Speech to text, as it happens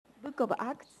Book of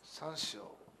Acts, 3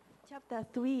章 chapter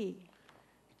 3.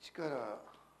 1から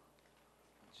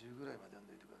10ぐらいまで読ん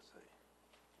でおいてください。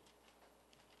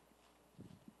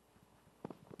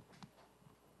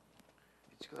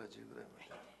1から10ぐらいま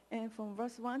で。And from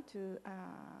verse 1 to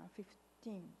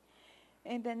 15.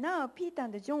 And now Peter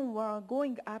and John were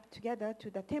going up together to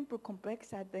the temple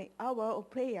complex at the hour of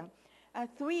prayer,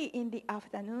 at 3 in the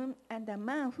afternoon, and a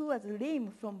man who was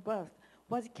lame from birth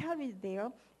was carried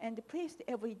there and placed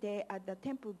every day at the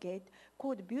temple gate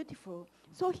called Beautiful,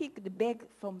 so he could beg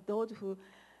from those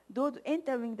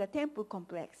entering the temple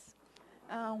complex.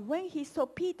 When he saw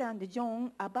Peter and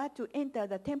John about to enter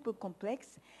the temple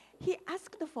complex, he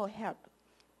asked for help.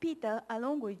 Peter,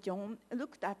 along with John,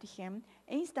 looked at him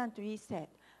and instantly said,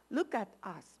 "Look at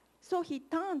us." So he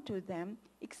turned to them,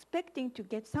 expecting to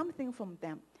get something from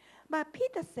them. But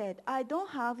Peter said, "I don't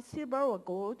have silver or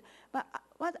gold, but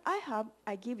what I have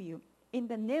I give you. In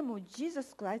the name of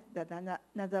Jesus Christ, the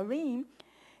Nazarene,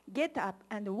 get up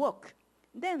and walk."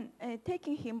 Then,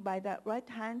 taking him by the right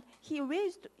hand, he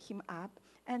raised him up,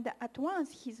 and at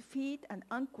once his feet and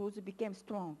ankles became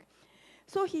strong.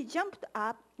 So he jumped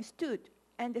up, stood,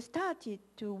 and started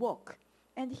to walk.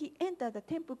 And he entered the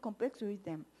temple complex with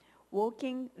them,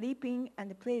 walking, leaping,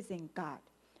 and praising God.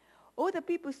 All the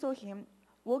people saw him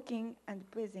walking and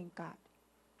praising God.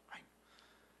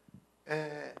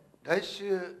 来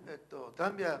週、ダ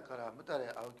ンビアからムタレ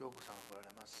青木陽子さんが来ら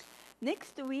れます。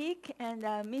Next week, and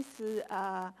Miss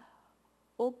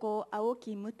Oko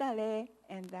Aoki Mutare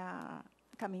and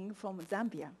coming from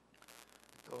Zambia.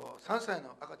 3歳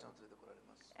の赤ちゃんを連れて来られ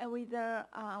ます。And with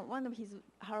one of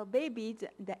her babies,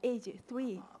 the age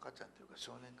 3. 赤ちゃんというか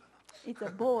少年かな。It's a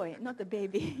boy, not a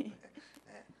baby.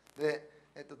 で、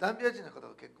ダンビア人の方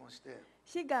と結婚して、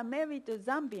She got married to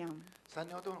Zambian. 3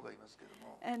人男の子がいますけど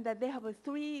も、And they have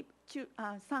 3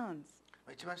 sons.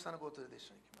 一番下の子を連れて一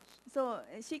緒に来ます。So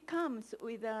she comes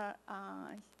with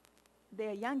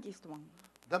their youngest one.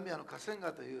 ダンビアの河川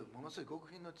川というものすごい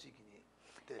極貧の地域にい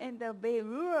て、 And the very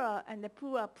rural and the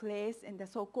poor place in the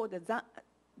so-called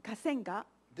Kasenga.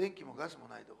 電気もガスも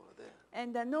ないところで、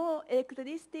 And no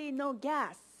electricity, no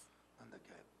gas. なんだっ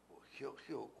け、火を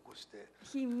起こして、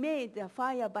 He made the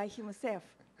fire by himself,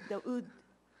 the wood.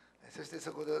 そして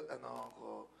そこで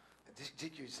こう自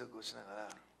給自足をしながら、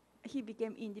 He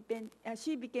became independent.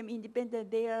 She became independent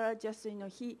there. Just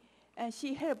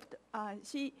she helped.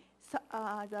 She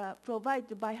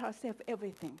provided by herself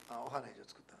everything. オーファネージを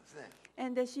作ったんですね。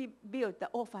And she built the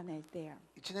orphanage there.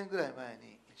 1年ぐらい前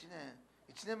に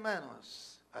1年前の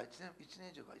1年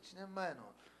以上か1年前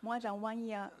の More than 1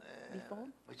 year before.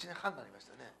 1年半になりまし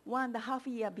たね。 1.5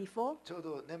 year before. ちょう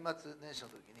ど年末年始の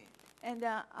時に、 And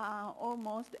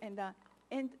almost in the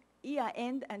year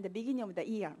end and the beginning of the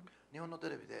year. 日本のテ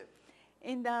レビで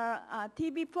In the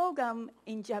TV program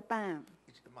in Japan.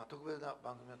 特別な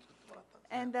番組を作ってもらったんで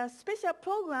すね。 And the special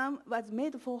program was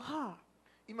made for her.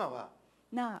 今は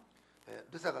Now,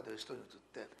 ルサカという首都に移っ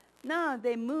て、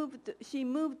 she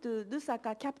moved to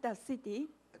Lusaka, capital city.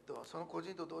 その個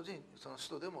人と同時にその首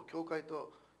都でも教会と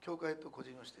個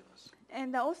人をしています。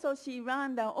 And also she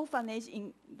ran the orphanage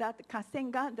in that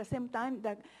Kasenga, at the same time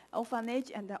the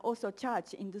orphanage and also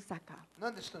church in Lusaka. な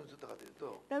んで首都に移ったかという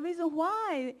と、 The reason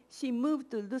why she moved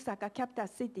to Lusaka, capital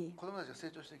city. 子供たちが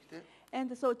成長してきて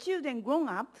And so children grown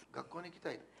up 学校に行き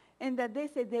たい。 and they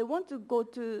said they want to go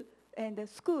to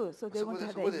school, so they そこ want で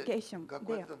to そ have こで education 学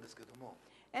校やっ there. てたんですけども、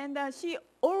 And she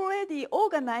already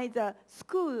organized a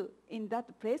school in that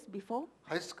place before,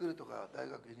 ハイスクールとか大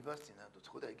学、ユニバーシティになると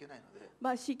そこでは行けないので、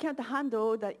 but she can't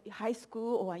handle the high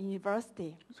school or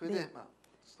university それで there.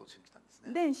 そっちに来たんです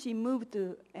ね。 Then she moved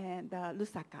to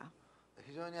Lusaka.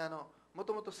 非常にも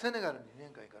ともとセネガルに2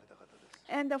年間行かれた方で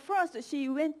す。 And first she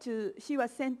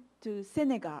was sent to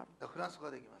Senegal. だからフランス語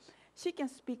ができます。 She can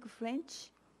speak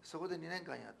French, そこで2年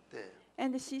間やって、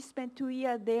 and she spent 2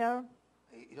 years there.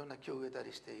 いろんな木を植えた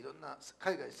りして、いろんな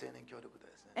海外青年協力隊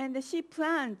ですね。 And she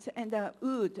planted and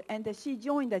wood, and she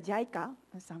joined the JICA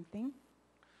or something.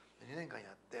 2年間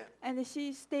やって、 And she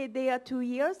stayed there 2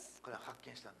 years. これは発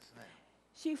見したんですね。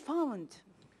 She found,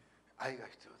 愛が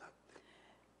必要だっ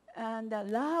て。 and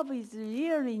love is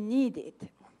really needed.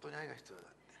 本当に愛が必要だ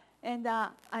って。 And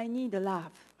I need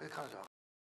love. で彼女は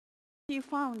She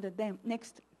found them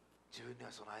next. 自分に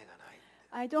はその愛がないって。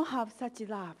 I don't have such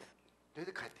love. それ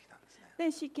で帰ってきたんですね。 Then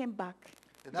she came back.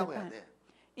 で名古屋で、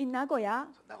 In Nagoya,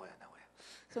 名古屋。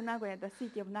 so Nagoya, the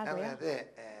city of 名古屋 Nagoya.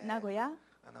 で、名古屋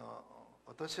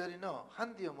お年寄りのハ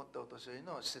ンディを持ったお年寄り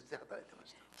の施設で働いてま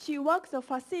した。 She works a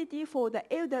facility for the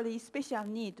elderly special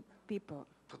need people.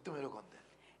 とっても喜んで、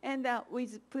 And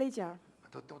with pleasure.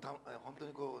 とっても本当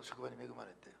にこう職場に恵ま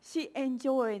れて、 She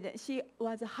enjoyed, she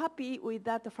was happy with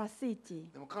that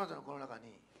facility. でも彼女のこの中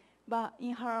に But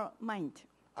in her mind,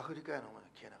 アフリカへの思いが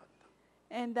消えなかっ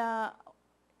た。 and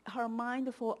her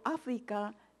mind for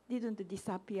Africa didn't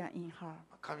disappear in her.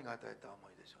 神が与えた思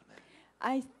いでしょうね。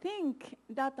 I think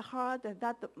that heart,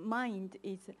 that mind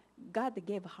is God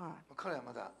gave her. 彼は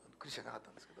まだクリスチャンなかっ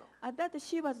たんですけど、 At that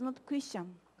she was not Christian.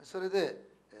 それで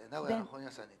名古屋の本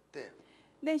屋さんに行って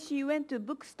Then she went to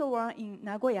bookstore in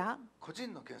Nagoya. 個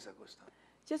人の検索をした。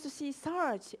 Just she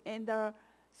searched, and the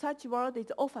search word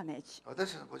is orphanage.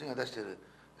 私たちの個人が出している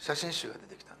写真集が出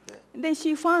てきたんで、 Then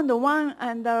she found one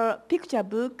and the picture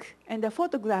book and the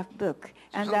photograph book,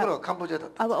 そ and の頃はカンボジアだっ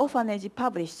たん our です。 orphanage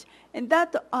published. And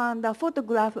that the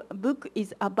photograph book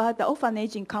is about the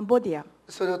orphanage in Cambodia.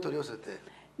 それを取り寄せて、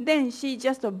 Then she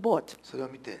just bought. それを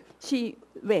見て She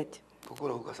read,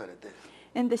 心を動かされて、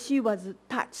 and she was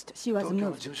touched. She was 東京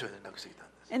の moved. 事務所に連絡してきたん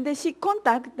です。 And then she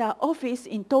contacted the office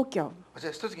in Tokyo. じゃ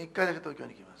あ一月に1回だけ東京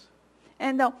に行きます。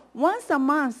 And once a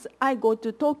month, I go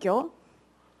to Tokyo.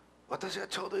 私が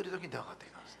ちょうどいる時に電話かかって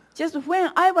きたんですね。 Just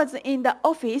when I was in the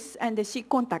office, and she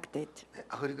contacted.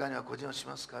 アフリカには個人をし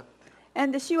ますかって。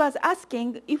 And she was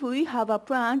asking if we have a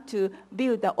plan to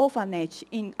build the orphanage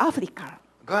in Africa.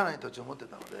 ガーナに土地を持って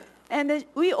たので、 And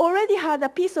we already had a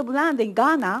piece of land in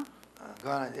Ghana,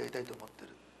 ガーナにやりたいと思ってる。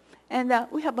 and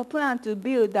we have a plan to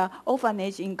build the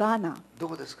orphanage in Ghana. ど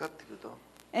こですかって聞くと、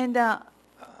 And,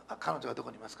 彼女はどこ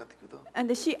にいますかって聞くと、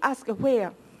 and she asked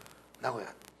where. 名古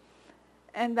屋。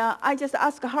 And I just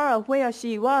asked her where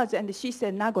she was, and she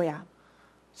said Nagoya.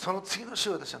 その次の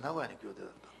週私は名古屋に行く予定だっ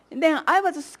た。 Then I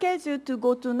was scheduled to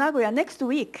go to Nagoya next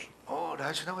week. おお、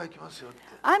来週名古屋行きますよって。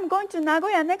 I'm going to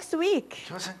Nagoya next week. 行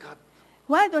きませんか？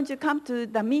 Why don't you come to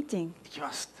the meeting? 行き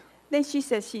ますって。 Then she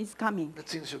said she's coming. で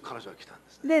次の週彼女は来たん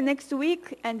ですね。 Then next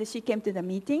week, and she came to the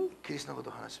meeting. キリストのこと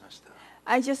を話しました。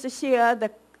 I just shared the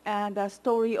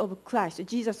story of Christ,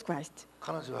 Jesus Christ.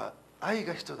 彼女は愛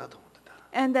が必要だと思ってた。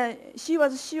 And she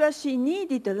was sure she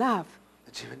needed love.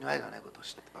 自分に愛がないことを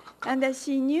知ってばっか。 And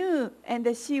she knew, and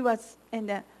she was,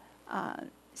 and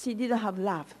she didn't have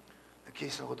love. キ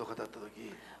リストのことを語った時、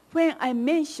 When I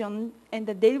mentioned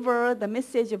and delivered the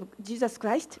message of Jesus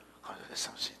Christ, 彼女は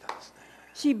賛成したんですね。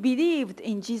 she believed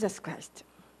in Jesus Christ.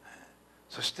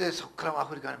 そしてそこからもア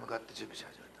フリカに向かって準備し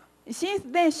始めた。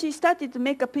 Since then, she started to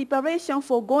make a preparation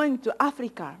for going to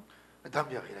Africa. ダン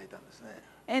ビアを開いたんですね。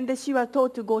 And she was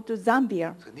told to go to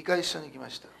Zambia. 2回一緒に行きま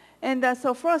した。 And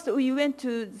so first we went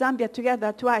to Zambia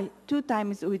together two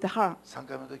times with her. 3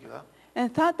回目の時は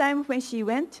And third time when she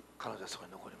went, 彼女はそこ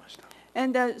に残りました。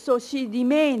 and so she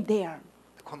remained there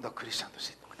今度はクリスチャンとし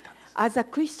て残ったんです。 as a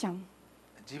Christian.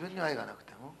 自分に愛がなく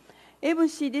ても Even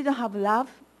she didn't have love,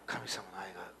 神様の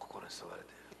愛が心に注がれて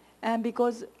いる。 and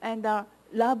because and the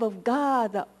love of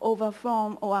God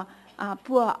overflow or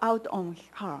pour out on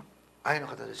her. 愛の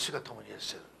方で主が共にいらっ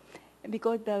しゃる。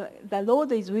 Because the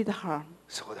Lord is with her.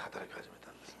 そこで働き始め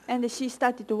たんですね。 And she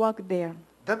started to work there.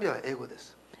 ダンビアは英語で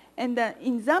す。 And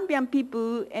in Zambian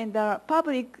people, and the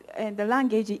public and the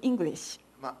language is English.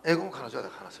 英語も彼女は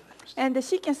話すようになりました。 And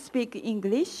she can speak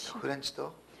English フレンチ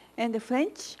と and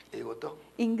French, 英語と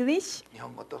English, 日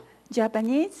本語と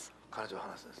Japanese. 彼女は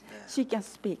話すんですね。 She can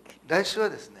speak. 来週は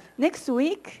ですね、 Next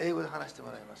week, 英語で話して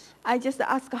もらいます。 I just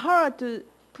ask her to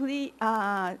please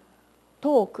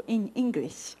talk in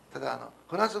English. ただ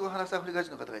フランス語を話すアフリカ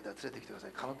人の方がいたら連れてきてください。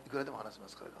いくらでも話せま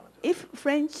すから彼女は。 If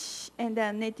French and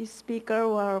the native speaker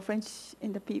or French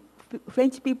and the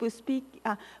French people speak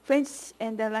French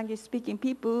and the language speaking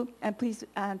people, please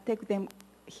take them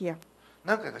here.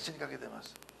 何回か死にかけてま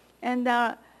す。 And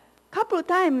a couple of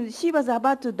times she was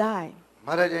about to die.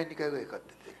 マラリアに2回ぐらいかかっ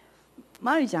てて、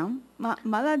Malaria.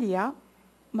 か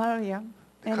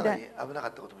And なり危なか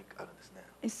ったこともあるんですね。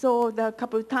 so the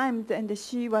couple of times, and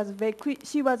she was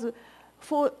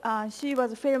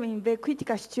failing in very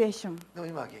critical situation. でも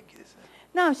今は元気ですね。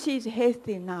 Now she's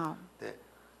healthy now. で、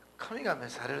神が召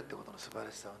されるってことの素晴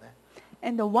らしさをね、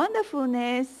 And the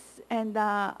wonderfulness and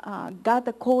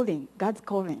God's calling.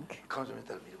 彼女見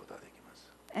たら見ることができま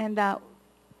す。 And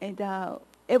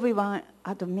everyone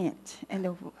admit.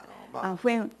 And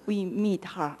when we meet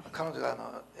her. 彼女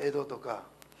が英語とか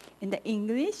In the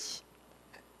English,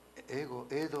 英語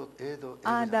じ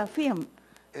ゃ the ない film,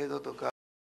 英語とか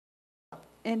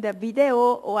and the video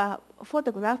or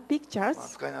photograph pictures.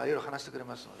 使いながらいろいろ話してくれ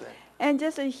ますので、 And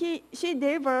just she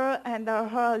delivered and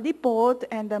her report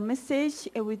and the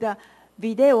message with the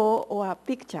video or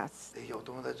pictures. ぜひお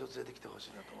友達を連れてきてほし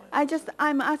いなと思います。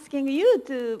 I'm asking you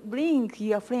to bring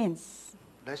your friends.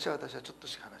 来週は私はちょっと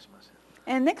しか話しませ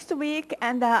ん。 And next week,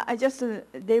 and I just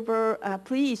deliver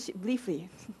please briefly.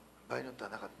 場合によっては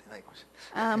なかったないかもし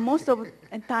れない。Most of the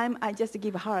time, I just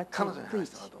give her 彼 to 女に話 preach し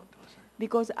たなと思ってますね。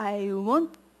 because I want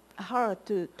her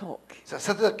to talk.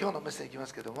 さては今日のメッセージいきま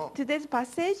すけども、 Today's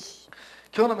passage,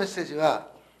 今日のメッセージ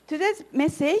は today's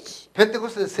message, ペンテコ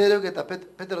ステで聖霊を受けたペ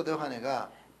テロとヨハネが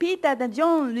Peter and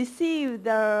John received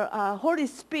the Holy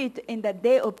Spirit in the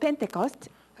day of Pentecost.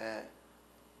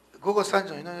 午後3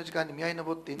時の祈りの時間に宮に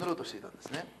登って祈ろうとしていたんで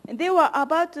すね。 They were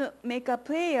about to make a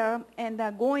prayer and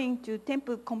going to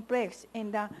temple complex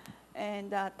in the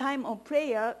time of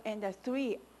prayer and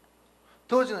 3.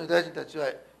 当時のユダヤ人たちは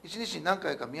一日に何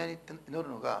回か宮に行って祈る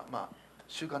のが、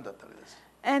習慣だったわけです。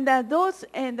 And those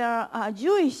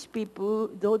Jewish people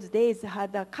those days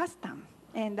had a custom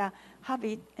and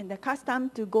habit and a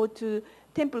custom to go to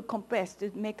temple complex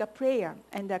to make a prayer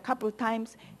and a couple of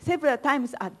times, several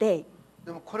times a day.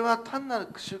 でもこれは単なる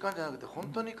習慣じゃなくて、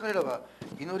本当に彼らは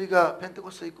祈りがペンテコ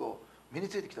ステ以降身に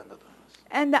ついてきたんだと思います。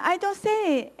 And I don't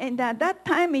say and that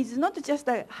time is not just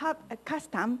a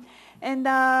custom. And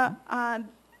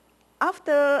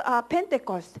after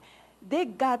Pentecost, they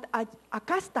got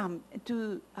accustomed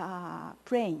to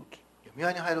praying.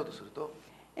 宮に入ろうとすると、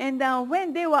 And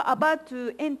when they were about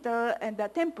to enter the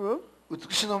temple,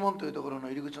 美しの門というところの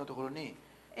入り口のところに、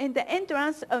 in the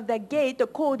entrance of the gate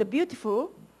called Beautiful,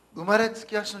 生まれつ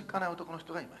き足のいかない男の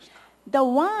人がいました。 the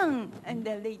one and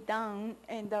lay down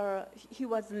and he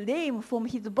was lame from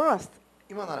his birth.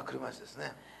 今なら車椅子です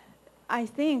ね。 I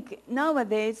think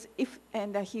nowadays, if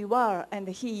and he were and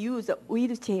he used a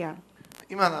wheelchair.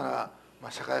 今なら、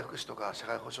社会福祉とか社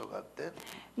会保障があって、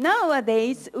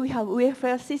 Nowadays, we have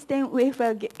welfare system,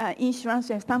 welfare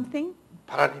insurance and something.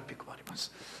 パラリンピックもありま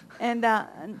す。 And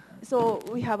so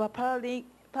we have a Paralympic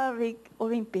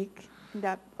Olympic,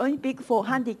 the Olympic for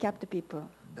handicapped people.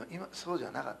 でも今そうじ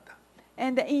ゃなかった。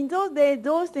 And in those days,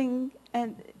 those things,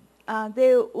 and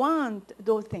they want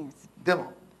those things. で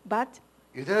も But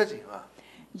ユダヤ人は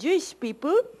Jewish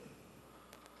people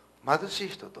貧しい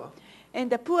人と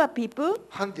and the poor people,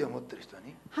 ハンディを持っている人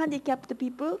に handicapped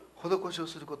people, 施しを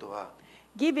することは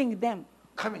giving them.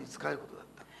 神に仕えることだっ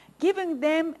た。 Giving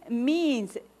them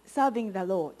means serving the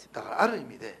Lord. だからある意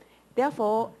味で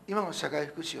Therefore, 今の社会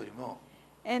福祉よりも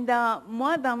and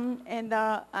modern and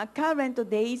current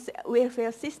days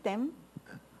welfare system,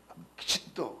 きち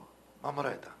っと守ら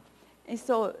れた。 and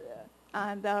so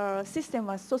the system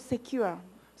was so secure.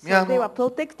 So Yeah, they no. were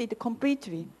protected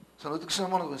completely. その美しの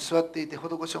ものに座っていて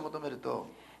施しを求めると、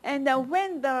 And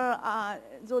when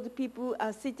those people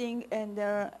are sitting and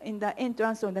in the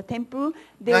entrance of the temple,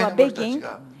 they were 前の人たち begging.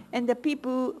 が And the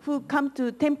people who come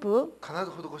to temple, 必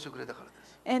ず施してくれたからで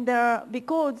す。 and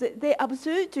because they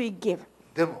absolutely give,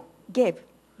 でも gave,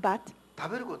 but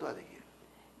食べることはできる。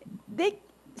 they,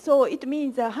 so it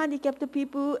means handicapped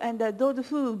people and those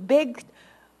who begged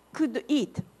could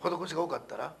eat. 施しが多かっ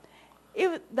たら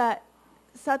If the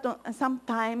certain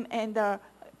sometime and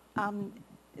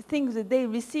things they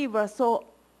receive are so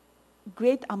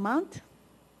great amount,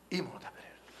 いいもの食べれ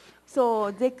る。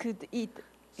 so they could eat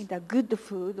the good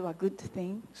food or good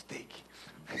thing. ステーキ。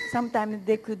 Sometimes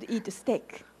they could eat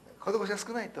steak. 施しが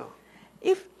少ないと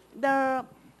If the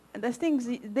things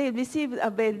they receive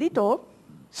are very little,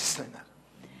 質素になる。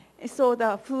 so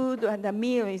the food and the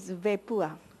meal is very poor.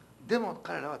 でも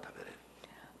彼らは食べれる。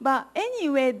 But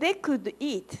anyway, they could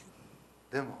eat,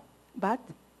 でも but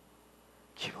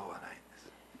希望はないんです。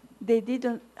 they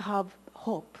didn't have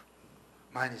hope.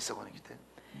 毎日そこに来て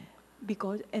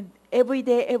Because every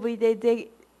day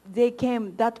they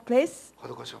came that place,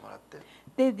 施しをもらって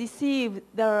they received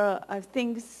the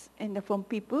things from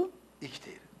people 生きて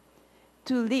いる。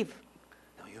 to live.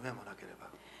 でも夢もなければ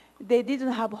They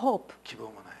didn't have hope. 希望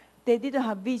もない。 They didn't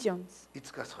have visions. い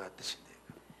つかそうやって死んで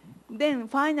いく。 Then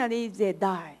finally they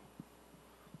die.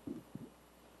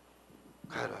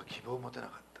 彼らは希望を持てな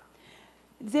かった。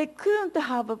 They couldn't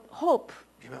have hope.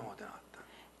 夢も持てなかっ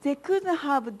た。 They couldn't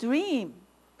have a dream.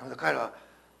 なので彼ら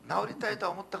は治りたいと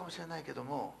は思ったかもしれないけど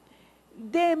も、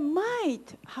 They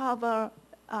might have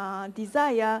a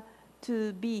desire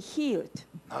to be healed, 治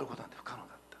ることなんて不可能だっ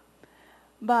た。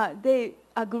 but they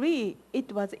agree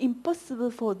it was impossible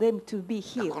for them to be だ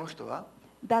から healed. この人は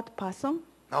That person,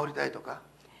 治りたいとか、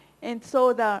 and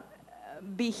so the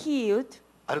be healed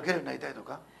歩けるようになりたいと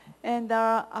か、 and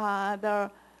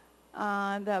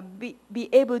be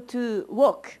able to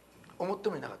walk. 思って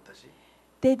もいなかったし、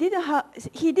 He didn't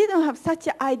have such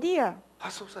an idea,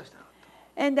 発想さえしてなかっ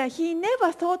た。 and he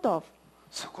never thought of.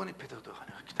 そこにペテロとヨハ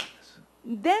ネが来たんです。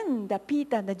 Then the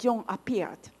Peter and John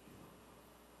appeared.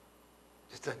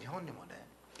 実は日本にもね、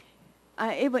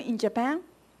 Even in Japan,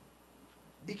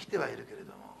 生きてはいるけれ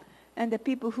ども、 and the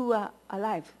people who are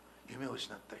alive, 夢を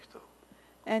失った人、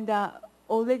 and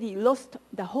already lost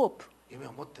the hope, 夢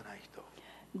を持ってない人、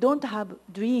 don't have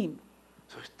dream.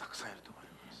 そういう人たくさんいると思い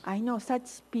ます。 I know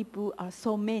such people are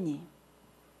so many.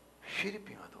 フィリ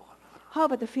ピンはどうかな。 How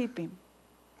about the Philippines?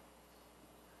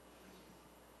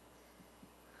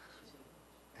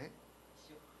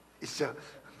 一緒。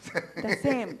 The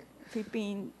same.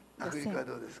 Philippines, ア the フリカは same.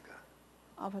 どうですか。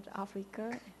 How about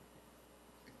Africa?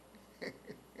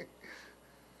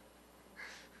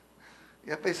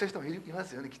 やっぱりそういう人もいま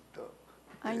すよね、きっと。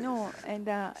 I know. And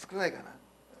少ないかな。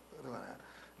どうかな。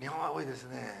日本は多いです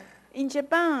ね。 in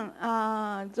Japan,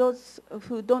 those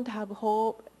who don't have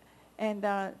hope and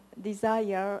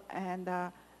desire, and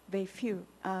very few,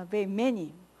 very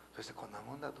many. そしてこんな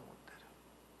もんだと思ってる。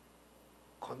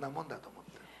こんなもんだと思っ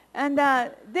てる。 And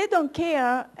they don't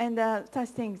care and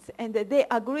such things, and they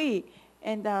agree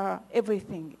and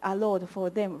everything allowed for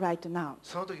them right now.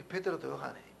 その時ペテロとヨハ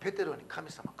ネに、ペテロに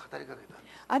神様が語りかけたんで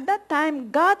す。 At that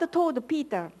time, God told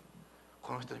Peter,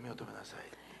 この人に目を留めなさい。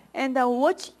 and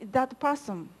watch that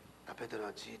person. ペテロ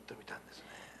はじーっと見たんですね。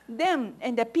 Then,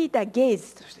 and Peter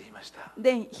gazed. そして言いました。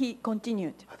 Then he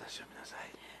continued, 私を見なさい。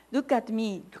 look at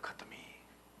me. Look at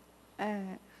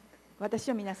me.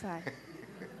 私を見なさい。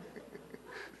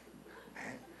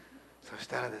そし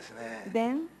たらですね、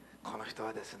 Then, この人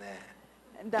はですね、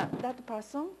 that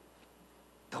person,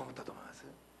 どう思ったと思います？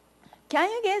 can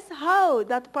you guess how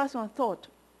that person thought?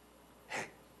 え、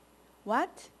 What?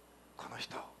 この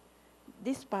人、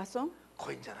 This person?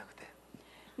 コインじゃなくて、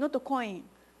 Not a coin.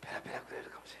 ペラペラくれる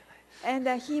かもしれない。 And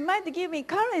he might give me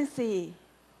currency.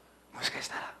 もしかし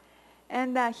たら、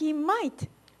 And he might.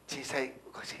 小さい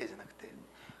お菓子兵じゃなくて、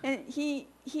 And he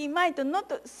might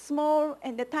not small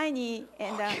and tiny 大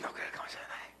and きいのくれるかもしれな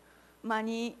い。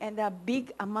 money and a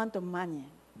big amount of money.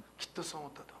 きっとそう思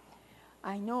ったと思う。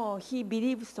 I know he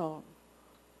believes so.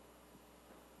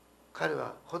 彼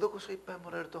は施しをいっぱい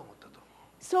もらえると思ったと思う。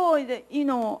 So,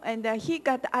 and he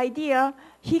got the idea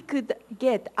he could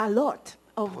get a lot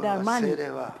と of こ the ろが money. 聖霊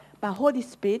は、 But Holy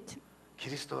Spirit, キ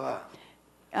リストは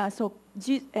so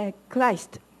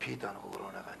Christ, ピーターの心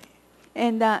の中に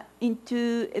and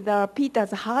into the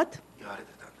Peter's heart. 言われ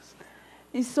てたんですね。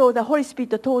 And so the Holy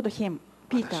Spirit told him,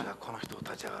 私 Peter, はこの人を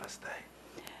立ち上がらせたい。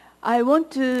 I want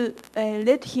to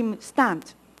let him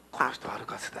stand. この人を歩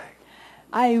かせたい。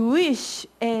 I wish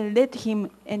and let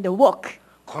him and walk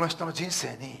この人の人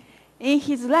生に in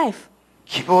his life,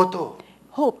 希望と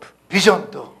hope, ビジョ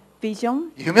ンと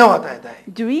vision, 夢を与えたい。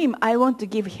 dream I want to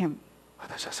give him.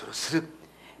 私はそれをする。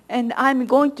 And I'm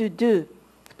going to do.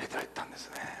 ペテロは言ったんです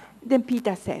ね。 Then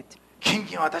Peter said, 金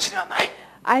銀は私にはない。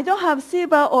 I don't have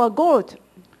silver or gold,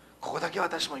 ここだけは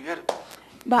私も言える。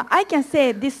 but I can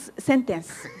say this sentence.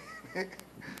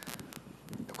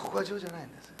 ここは重要じゃないん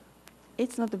です。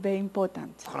 It's not very important.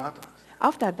 この後なんです。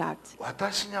 After that,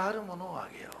 私にあるものをあ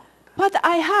げよう。 what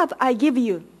I have, I give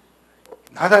you.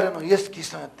 ナダレのイエス・キリ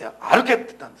ストによって歩けって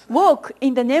言ったんです、ね。 Walk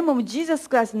in the name of Jesus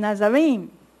Christ Nazarene.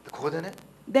 ここでね、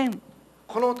 Then,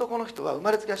 この男の人は、生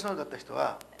まれつき足の悪かった人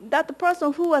は、 that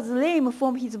person who was lame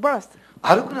from his birth,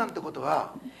 歩くなんてこと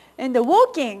は and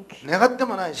walking, 願って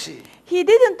もないし、 he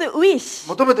didn't wish,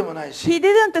 求めてもないし、 he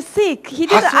didn't seek, he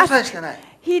didn't 発想さえ ask, してない。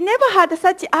 he never had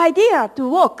such idea to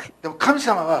walk. でも神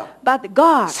様は、 But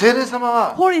God, 聖霊様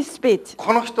は、 Holy Spirit,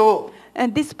 この人を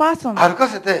and this person, 歩か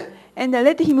せて、 and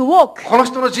let him walk. この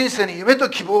人の人生に夢と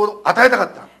希望を与えたか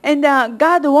った。 And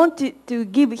God wanted to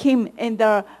give him and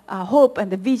hope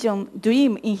and vision,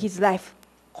 dream in his life.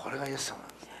 これがイエス様なん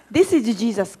ですね。 This is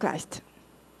Jesus Christ.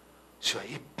 主は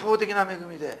一方的な恵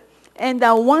みで、 And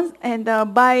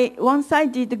by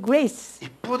one-sided grace,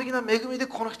 一方的な恵みで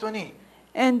この人に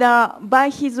and by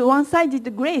his one-sided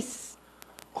grace,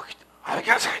 起きて歩き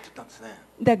なさいって言ったんですね。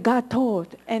 that God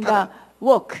told and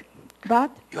walk.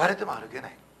 But 言われても歩けな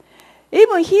い。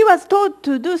 even he was told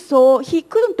to do so, he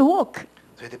couldn't walk.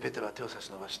 それでペテロは手を差し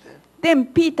伸ばして、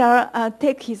 Then Peter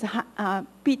take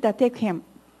him,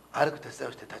 歩く手伝い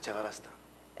をして立ち上がらせた。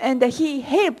 and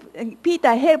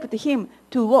Peter helped him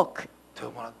to walk 手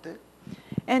をもらって、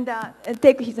 and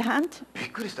take his hand. び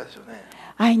っくりしたでしょうね。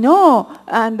 I know,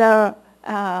 and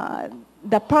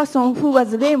the person who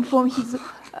was lame from his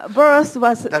birth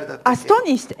was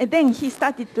astonished. And then he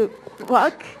started to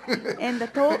walk and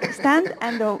stand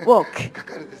and walk. か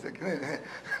かるでしたっけね。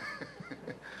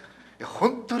いや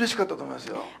本当に嬉しかったと思います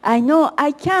よ。 I know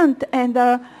I can't, and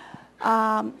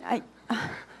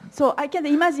so I can't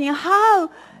imagine how,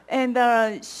 and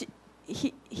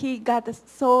he got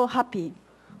so happy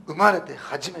生まれて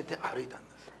初めて歩いたんで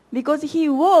す。 because he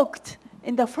walked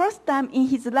in the first time in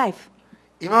his life.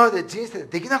 今まで人生で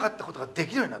できなかったことがで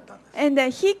きるようになったんです。 And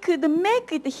he could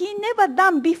make it he never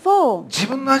done before. 自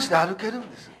分の足で歩けるん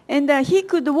です。And he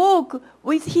could walk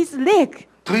with his leg.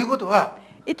 ということは、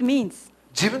 It means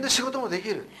自分で仕事もでき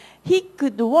る。 he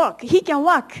could walk, he can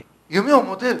walk, 夢を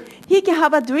持てる。 he can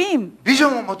have a dream, ビジョ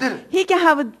ンを持てる。 he can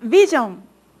have a vision,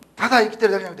 ただ生きて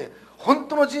るだけじゃなくて、本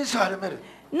当の人生を歩める。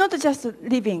 not just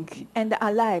living and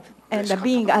alive and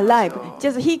being alive,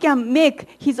 just he can make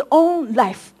his own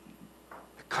life.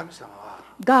 神様は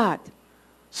God,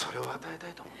 それを与えた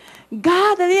いと思う。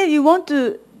 God really want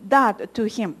to that to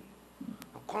him.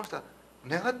 この人は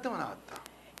願ってもなかっ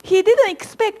た。 He didn't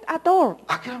expect at all.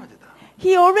 諦めてた。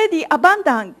 He already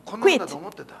abandoned, こんなもんだ quit, と思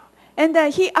ってた。 and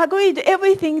he agreed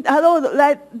everything alone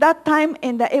like that time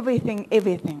and everything.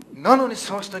 なのに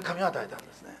その人に神を与えたん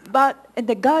ですね。 But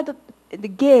God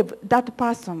gave that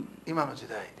person 今の時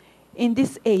代、 in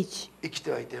this age, 生き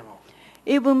てはいても、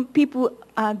 even people,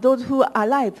 those who are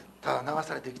alive, ただ流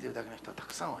されて生きているだけの人はた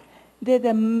くさん多い。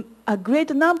 there's a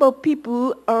great number of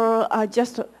people are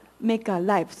just make our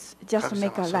lives, just 神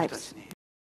make 様 our はその人た lives. ちに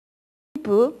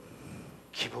People,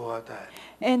 希望を与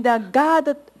え、 and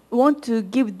God want to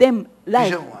give them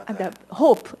life Visionを与え。 and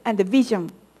hope and vision.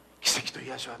 奇跡と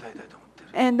癒しを与えたいと思ってい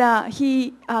る。 And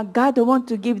God want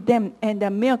to give them and a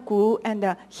miracle and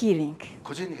healing.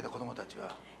 個人的な子供たち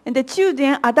は And the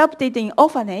children adopted in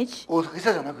orphanage, 大げ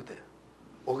さじゃなくて、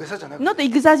大げさじゃなく not て、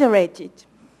 exaggerated.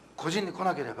 個人に来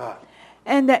なければ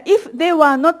And if they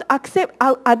were not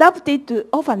adopted to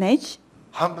orphanage,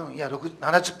 半分いや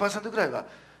70% ぐらいは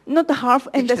not half,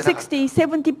 and 生きてなかった。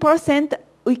 60-70%,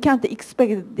 we can't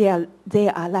expect they are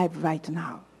alive right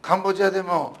now. カンボジアで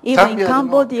もザ Even ンビ in アで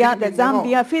もフィ Cambodia, リピ the ンでも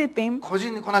Zambia, Philippines, 個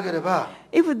人に来なければ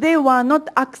if they were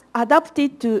not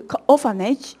adopted to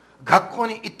orphanage, 学校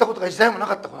に行ったことが一度もな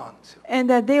かった子なんですよ。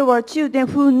 and they were children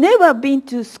who never been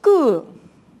to school,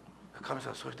 神様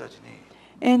はそういう人たちに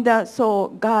and so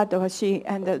God or she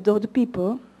and those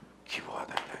people, 希望を与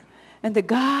えたい。 and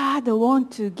God want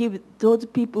to give those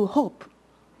people hope.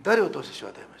 誰を通して主を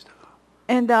与えましたか？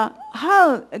 And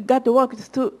how God worked,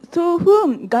 through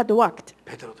whom God worked?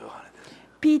 ペテロとヨハネです。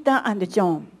 Peter and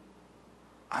John.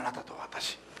 あなたと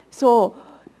私。 So,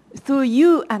 through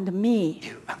you and me.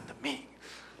 You and me.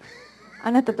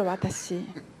 あなたと私。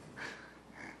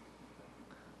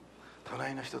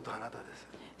隣の人とあなたで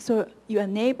す。 So, your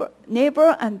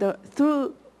neighbor and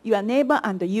through your neighbor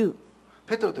and you.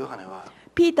 ペテロとヨハネは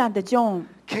Peter and John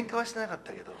喧嘩はしてなかっ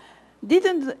たけど、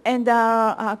 didn't and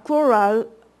quarrel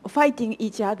fighting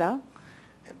each other.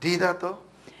 リーダー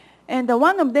と And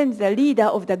one of them is the leader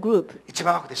of the group. 一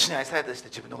番若くて主に愛されたして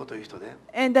自分のことを言う人で、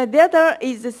 And the other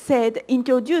is said,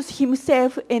 introduce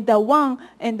himself and the one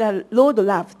and the Lord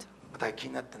loved. また気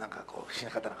になってなんかこうしな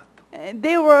かったなかった。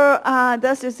 They were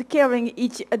just caring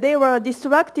they were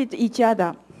distracted each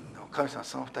other. でも神様は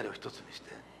その二人を一つにし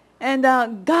て And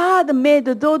God made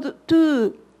those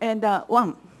two and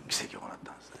one. 奇跡を行っ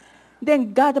たんですね。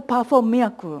 Then God performed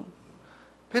miracle.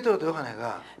 ペテロとヨハネ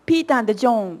が Peter and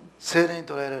John, 聖霊に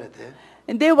捉えられて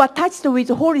and they were touched with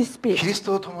the Holy キ Spirit. リス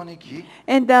トを共に生き、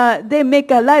 And they make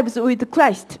their lives with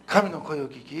Christ, 神の声を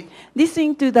聞き、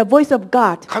 listening to the voice of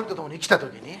God. 神と共に生きたと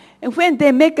きに、 And when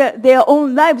they make their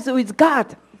own lives with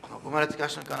God, この生まれつき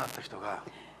足の利かなかった人が、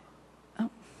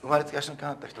生まれつき足の利か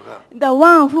なかった人が the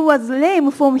one who was lame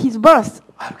from his birth,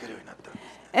 歩けるようになったんで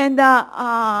す。 and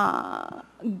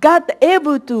got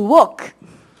able to walk.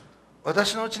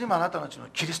 私のうちにもあなたのうちの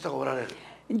キリストがおられる。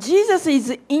 Jesus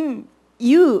is in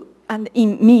you and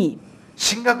in me.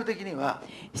 神学的には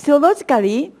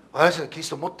Theologically, 私たちはキリス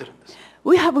トを持ってるんです。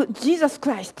 we have Jesus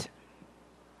Christ.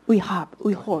 We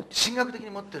hold. 神学的に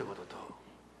持っていることと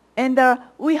And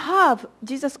we have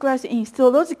Jesus Christ in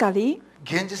theologically,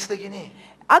 現実的に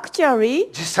actually,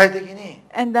 実際的に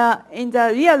and in the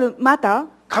real matter,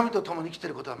 神と共に生きてい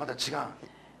ることはまた違う。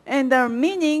 and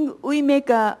meaning we make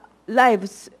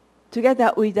lives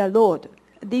together with the Lord.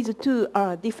 These two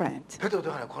are different. ペテロと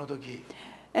ヨハネはこの時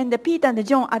And Peter and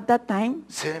John at that time,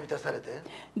 聖霊に満たされて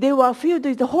they were filled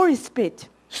with the Holy Spirit.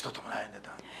 主と共に歩んで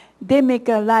た。 They make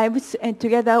lives and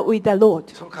together with the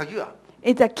Lord. その鍵は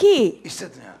It's a key 一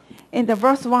節には in the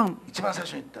verse 1. 一番最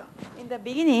初に言った In the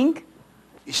beginning,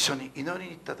 一緒に祈り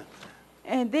に行った時、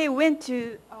 and they went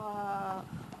to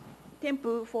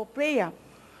temple for prayer.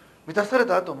 満たされ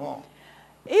た後も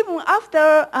Even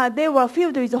after they were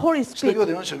filled with the Holy 使徒行 Spirit,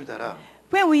 伝4章を見たら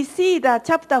when we see the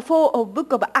chapter 4 of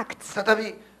Book of Acts, 再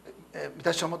び満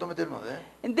たしを求めているので、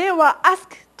 they were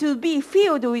asked to be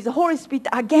filled with the Holy Spirit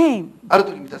again. ある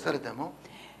時満たされても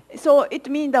So it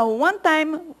means that one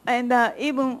time, and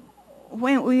even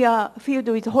when we are filled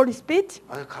with the Holy Spirit,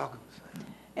 あれ乾くんです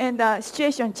ね。 and the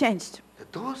situation changed. で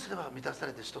どうすれば満たさ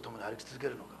れて主と共に歩き続け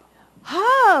るのか。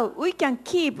 How we can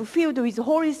keep filled with the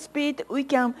Holy Spirit, we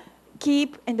can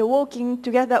keep and walking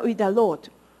together with the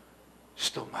Lord.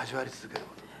 主と交わり続ける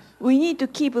ことです。We need to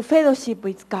keep fellowship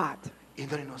with God.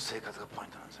 祈りの生活がポイ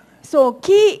ントなんですよね。So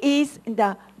key is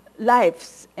the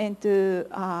lives and to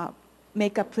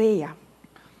make a prayer.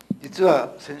 実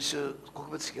は先週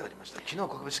告別式がありました。昨日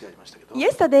告別式がありましたけど。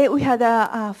 Yesterday we had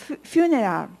a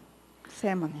funeral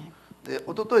ceremony. で、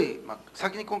一昨日、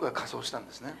先に今回は仮装したん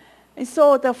ですね。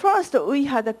So the first we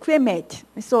had a cremate.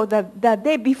 So the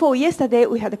day before yesterday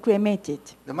we had cremated.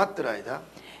 で、待ってる間、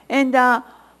 And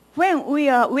when we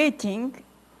are waiting,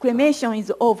 cremation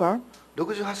is over.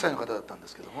 68歳の方だったんで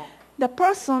すけども、 The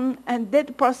person and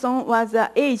dead person was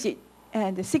aged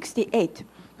 68.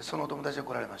 そのお友達が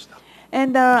来られました。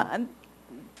 And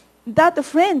that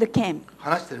friend came.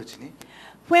 話してるうちに、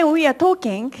 When we are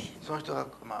talking, その人が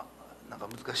なんか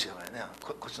難しいよね。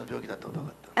腰の病気だったことが分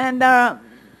かった。 and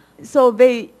so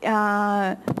very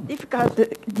difficult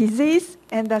disease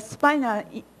and the spinal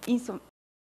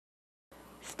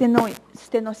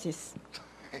stenosis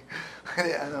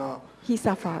で、he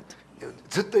suffered.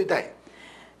 ずっと痛い。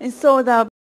 And so the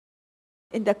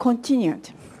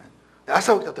continued. で、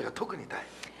朝起きた時は特に痛い。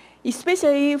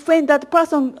 Especially when that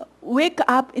person wake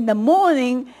up in the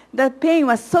morning, the pain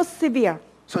was so severe.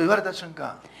 そう言われた瞬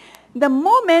間、 The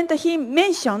moment he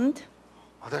mentioned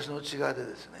私の内側で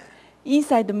ですね、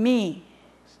 inside me,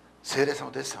 聖霊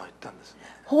様とイエス様が言ったんですね。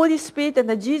 Holy Spirit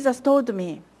and Jesus told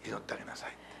me, 祈ってあげなさ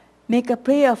い。 make a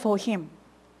prayer for him.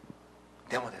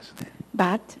 でもですね、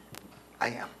 But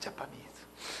I am Japanese.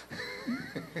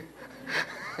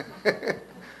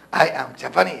 I am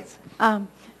Japanese.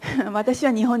 私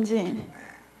は日本人。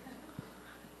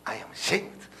 I am ashamed.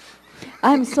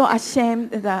 I'm so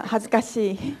ashamed. 恥ずか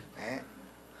しい。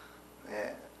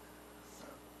ね、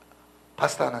パ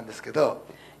スターなんですけど、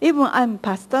 Even I'm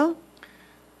pastor,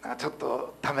 なんかちょっ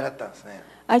とためらったんですね。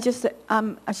 I just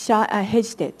shy, I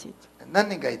hesitated. 何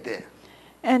人かいて、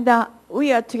 And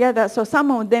we are together, so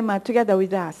some of them are together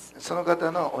with us. その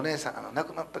方のお姉さん、亡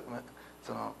くなった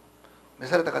その召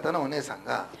された方のお姉さん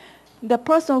が、 The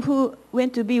person who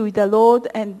went to be with the Lord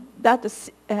and the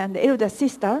elder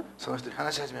sister, その人に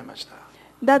話し始めました。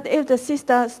 that elder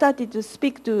sister started to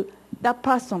speak to that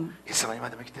person. イエス様今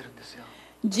でも生きてるんですよ。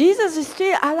 Jesus is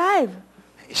still alive.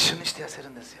 一瞬にして痩せる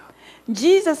んですよ。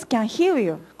 Jesus can heal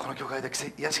you. この教会で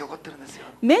癒しが起こってるんですよ。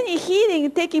 Many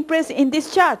healing taking place in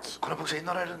this church. この牧師が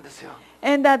祈られるんですよ。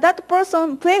 And that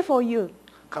person pray for you.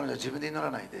 彼女は自分で祈ら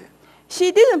ないで、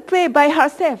 She didn't pray by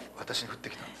herself. 私に降って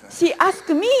きたんですね。 She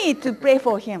asked me to pray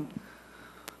for him.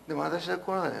 でも私は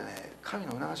この中でね、神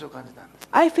の促しを感じたんです。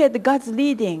 I felt God's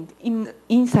leading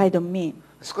inside of me.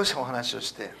 少しお話を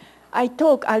して I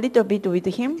talked a little bit with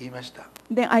言 him. いました。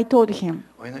 Then I told him,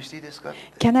 お祈りしていいですかって。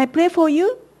 can I pray for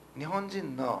you? 日本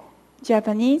人の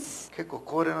Japanese 結構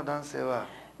高齢の男性は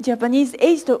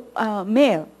aged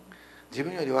male. 自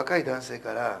分より若い男性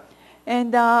から、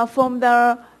 And from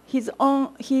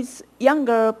his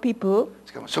younger people,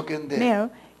 しかも初見で male,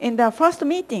 in the first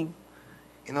meeting,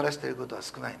 祈らせていることは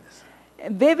少ないんです。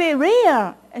 very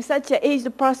rare such an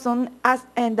aged person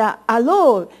and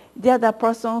allow the other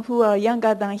person who are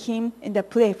younger than him and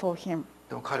pray for him.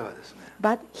 でも彼はですね、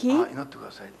 But 祈ってく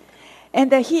ださいって。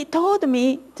 and he told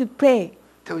me to pray.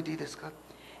 手を置いていいですか。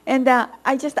 And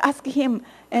I just asked him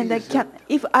and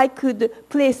if I could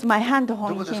place my hand ど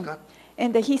on こです him. か。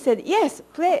 And he said, yes,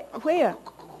 pray, where?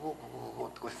 ここ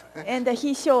ってことですね。 And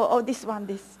he showed, oh, this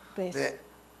place. で、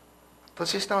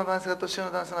年下の男性が年上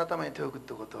の男性の頭に手を置くっ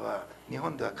てことは日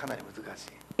本ではかなり難し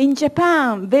い。 In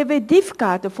Japan, very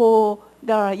difficult for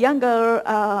the younger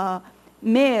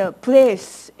male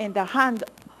place and the hand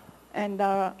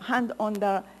on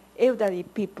the elderly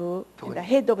people, and the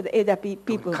head of the elderly 特に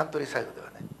people, カントリーサイドでは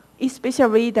ね。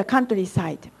 especially the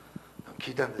countryside,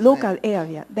 聞いたんですね。 local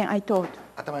area. Then I told,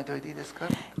 頭に手を置いていいですか。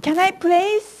 can I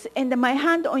place my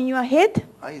hand on your head?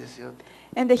 あ、いいですよ。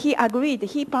 And he agreed,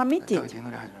 he 手を置い permitted. て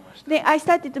祈り始めました。 Then I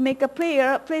started to make a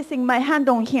prayer, placing my hand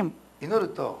on him. 祈る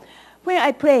と When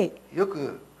I pray, よ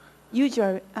く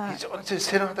usually, 非常に強い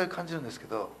聖霊の働きを感じるんですけ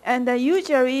ど、 and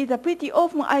usually, pretty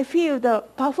often I feel the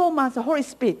performance of Holy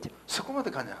Spirit. そこま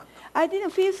で感じなかっ I didn't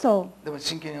feel so, た。でも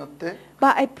真剣に祈って、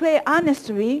 but I pray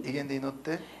honestly. 威厳で祈っ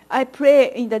て、 I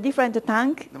pray in the different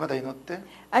tongue. でまた祈って、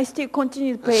 I still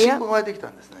continue 信 prayer, 仰が湧いてきた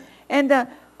んですね。 and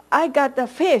I got the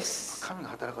faith, 神が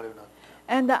働かれるなって。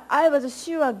 and I was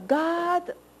sure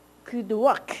God could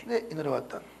work. で、祈り終わっ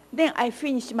たの。 Then I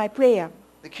finished my prayer.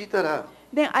 で、聞いたら、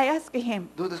 Then I asked him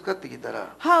どうですかって聞いた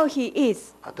ら、 how he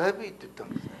is, あ、だいぶいいって言ったん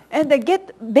ですね。 and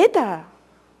get better.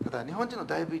 ただ、日本人の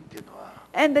だいぶいいっていうのは、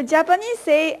 And the Japanese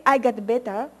say I got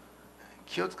better,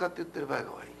 気を使って言ってる場合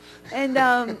が多い。 and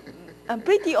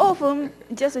pretty often,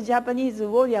 just Japanese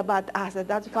worry about us.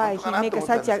 That's why he make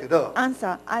such an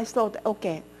answer. I thought,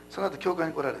 okay. その後教会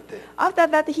に来られて After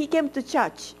that, he came to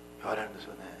church. 言われるんです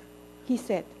よね。He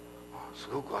said, す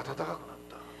ごく暖かくなっ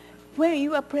た。 when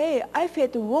you are praying, I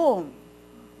felt warm.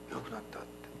 良くなったって。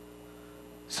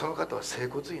その方は整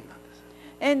骨院なんです。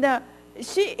And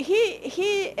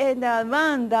he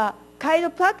ran the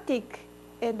chiropractic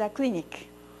and the clinic.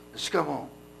 しかも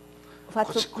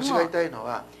What's 腰が痛いの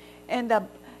は and the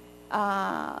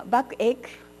backache.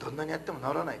 どんなにやっても治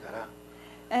らないから。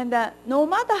 And no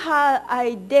matter how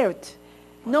I dealt,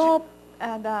 not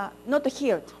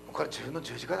healed. これ自分の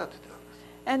十字架だと言って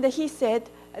たんです。 And he said,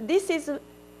 this is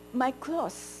my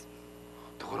cross.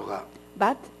 ところが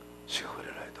But 主が触れ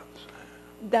られたんですね。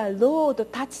 the Lord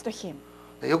touched him.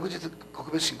 で翌日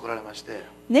告別式に来られまして、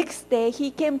 Next day,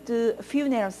 he came to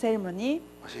funeral ceremony.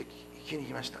 私聞きに行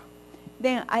きました。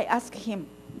 Then I asked him,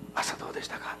 朝どうでし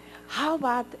たか。 how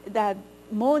about the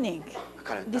morning,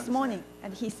 彼は言った this んですね。 morning?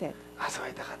 And he said, 朝は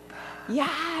痛かった。 yeah,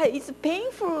 it's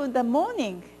painful the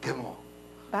morning. でも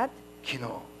But 昨日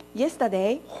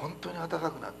yesterday, 本当に暖か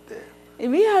くなって、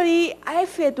 really, I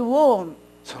felt warm.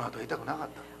 その後痛くなかっ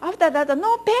た。 After that,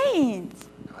 no pain.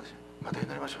 私また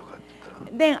祈りましょうかって言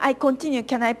ったら、 Then I continue,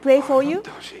 can I pray for 祈 you? って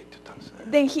ほしいって言ったんですね。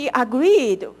 Then he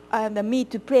agreed me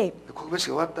to pray. で告別式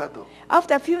が終わった後、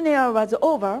 After funeral was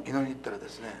over, 祈りに行ったらで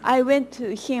すね、 I went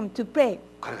to him to pray.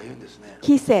 彼が言うんですね。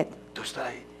 He said, どうした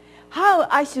らいい？ how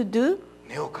I should do?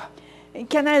 寝ようか。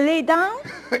 Can I lay down?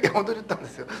 いや本当に言ったんで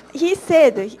すよ。 He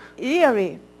said,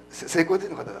 really? 整骨院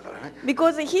の方だからね。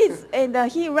 Because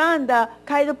he ran the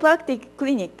chiropractic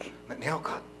clinic. 寝よう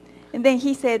か。 And then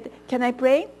he said, can I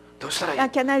pray? どうしたらいい？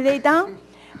 Can I lay down?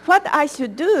 What I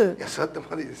should do? いや座っても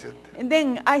らっていいですよって。 And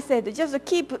then I said, just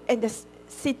keep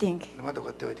sitting. でまたこう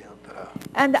やっておいて祈ったら、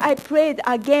 And I prayed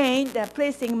again,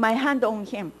 placing my hand on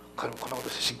him. 彼もこんなこと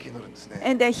して真剣に祈るんですね。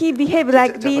 And he behaved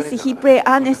like this. He prayed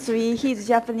honestly. He's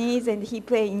Japanese and he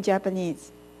prayed in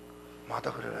Japanese. ま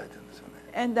た触れられてるんですよね。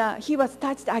 And he was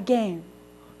touched again.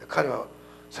 で彼は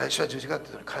最初は十字架って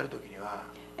いうのに帰るときには、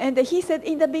 And he said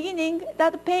in the beginning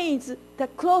that pain is the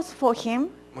close for him.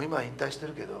 もう今は引退して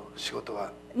るけど仕事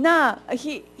は Now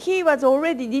he was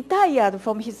already retired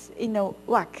from his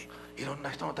work. いろんな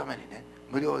人のためにね、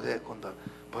無料で今度は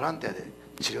ボランティアで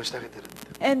治療してあげてるっ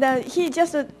て。 And he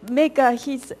just make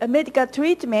his medical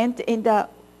treatment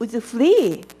with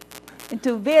free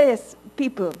to various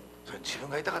people. それ自分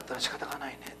が痛かったら仕方がな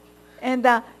いね。 And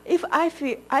if I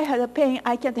feel I had a pain,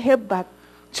 I can't help but.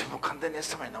 自分を完全にイエ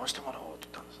ス様に治してもらおうと言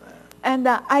ったんですね。 And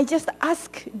I just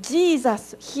ask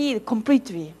Jesus heal completely.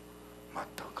 全く変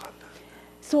わっ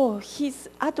た。 So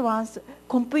his utterance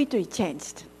completely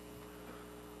changed.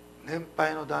 年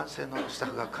配の男性の支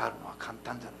度が変わるのは簡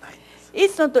単じゃないんで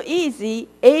す。 It's not easy.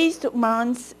 Aged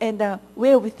man's and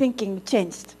way of thinking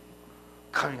changed.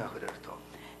 神が触れると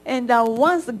And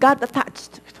once God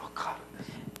touched, 人は変わるん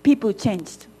です。 people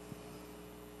changed.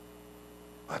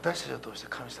 私たちを通して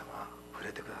神様は触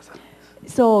れてくださるんで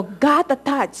す。 So God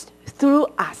touched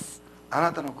through us. あ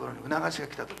なたの心に促しが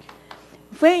来たとき、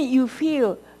 When you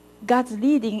feel God's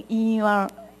leading in your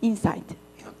inside,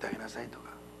 祈ってあげなさいと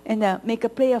か、 and make a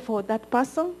prayer for that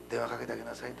person, 電話かけてあげ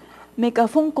なさいとか、 make a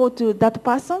phone call to that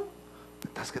person,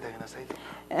 助けてあげなさいとか、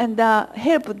 and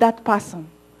help that person.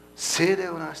 聖霊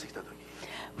を流してきたと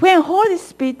き、 When Holy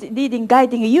Spirit leading,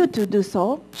 guiding you to do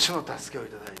so, 主の助けをい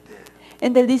ただいて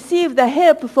and receive the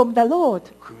help from the Lord,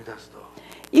 踏み出すと、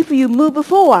 if you move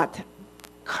forward,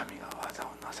 神が技を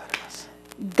なされます。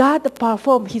 God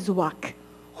perform His work.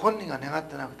 本人が願っ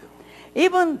てなくても、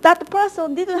 Even that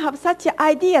person didn't have such an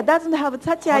idea, doesn't have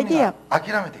such 本 an 人 idea. が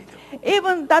諦めていても、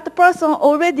 Even that person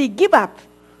already give up.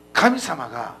 神様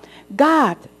が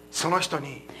God, その人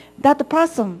に that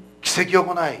person, 奇跡を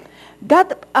行い、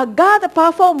 God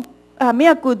perform a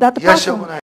miracle that 癒しを person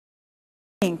行い、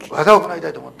 think. 技を行いた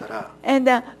いと思ったら、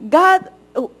 And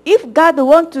if God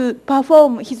want to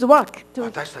perform His work to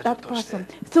私たちを that 通して person,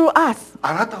 through us,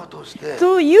 あなたを通して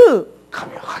through you,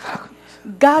 神は働くんです。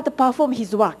 God perform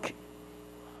His work.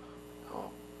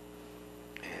 も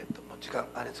う時間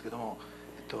あれですけども、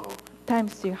Time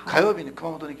still 火 high. 曜日に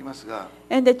熊本に行きますが、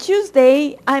 And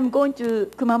Tuesday, I'm going to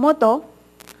Kumamoto.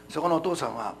 そこのお父さ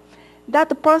んは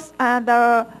That person,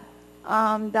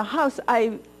 the house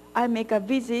I make a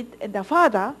visit, the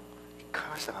father, 買い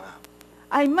ましたかな。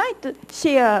 I might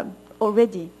share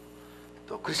already.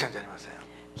 クリスチャンじゃありません。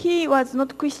 He was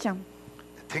not Christian.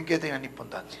 典型的な日本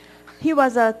男児。 He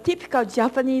was a typical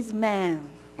Japanese man.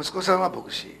 息子さんは牧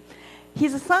師、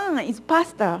 His son is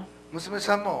pastor, 娘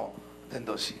さんも伝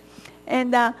道師。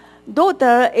 and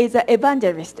daughter is an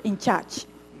evangelist in church.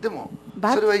 でも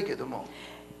But- それはいいけども、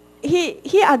he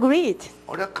agreed.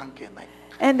 俺は関係ない。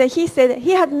 And he said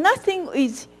he had nothing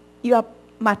with your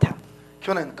matter.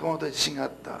 去年熊本で地震があ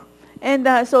った。 And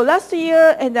so last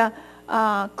year,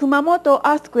 Kumamoto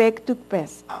earthquake took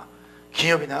place. 金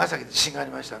曜日長崎で地震があ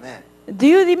りましたね。 Do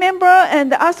you remember?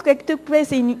 And the earthquake took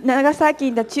place in Nagasaki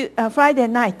in the Friday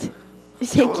night.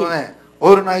 ちょうどね、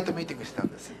オールナイトミーティングしてたん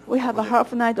ですよ。 We have a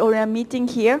half night oral meeting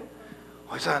here.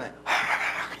 そしたらね、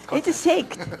It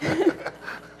shaked.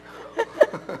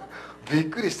 びっ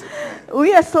くりしてですね。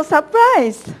 We are so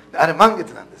surprised. あれ満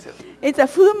月なんですよ。 It's a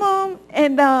full moon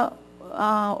and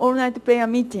all night prayer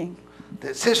meeting.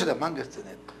 で、聖書では満月って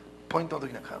ね、ポイントの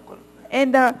時にはこれ、ね。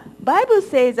 And the Bible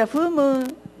says the full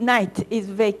moon night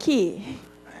is very key,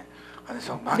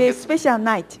 その満 very 月 special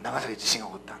night. 長崎地震が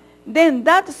起こった。 Then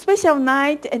that special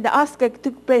night and the earthquake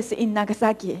took place in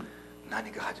Nagasaki. 何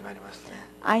か始まりますね。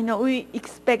 I know we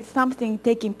expect something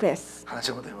taking place.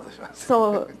 話を元に戻します。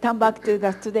 So turn back to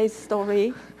today's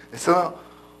story. その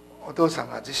お父さん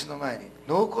が地震の前に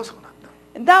脳梗塞になっ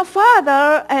た。 The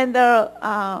father and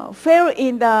fell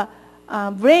in the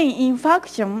brain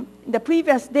infarction the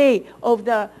previous day of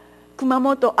the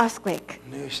Kumamoto earthquake.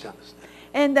 入院したんですね。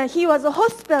 And he was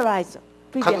hospitalized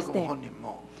家 previous 族も day. 本人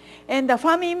も And the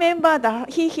family member,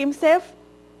 he himself,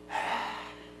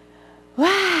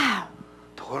 wow.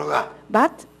 ところが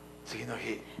But 次の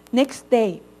日 next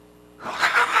day,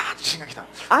 地震が来たん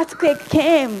ですよ。 earthquake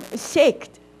came, shaked.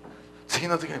 次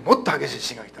の時にもっと激しい地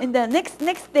震が来た。 And the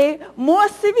next day, more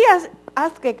severe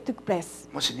earthquake took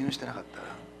place. もし入院してなかった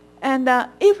ら And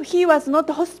if he was not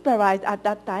hospitalized at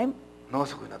that time, 脳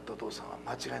塞になったお父さんは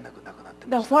間違いなく亡くなって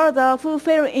the ました。 father who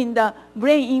fell in the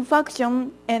brain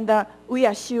infarction, and we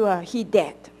are sure he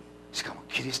dead. しかも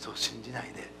キリストを信じない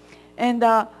で And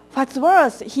what's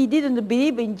worse, he didn't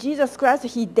believe in Jesus Christ,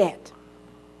 he dead.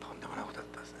 とんでもないことだっ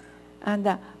たんですね。 And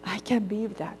I can't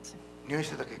believe that. 入院し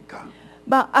てた結果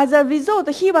But as a result,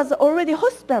 he was already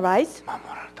hospitalized. 守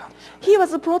られたんですよね。 He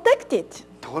was protected.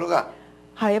 ところが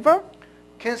However,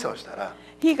 検査をしたら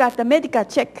he got a medical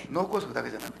check. 脳梗塞だけ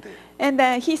じゃなくて And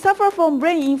he suffered from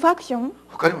brain infarction.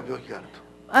 他にも病気があると。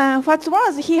 What's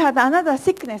worse, he had another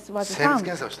sickness was 精密 found.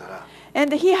 検査をしたら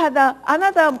And he had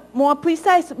another more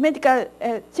precise medical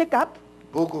checkup.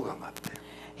 膀胱がんがあって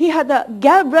He had a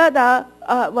gallbladder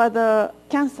was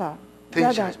cancer.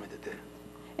 転移し bladder. 始めてて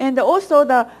And also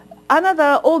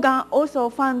another organ also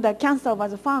found the cancer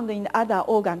was found in the other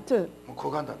organ too. もう抗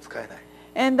がん剤使えない。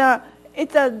 And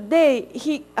it's a day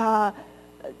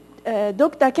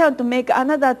doctor can't make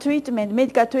another treatment,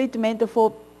 medical treatment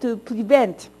to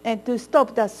prevent and to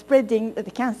stop the spreading of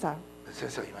the cancer. で先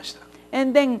生は言いました。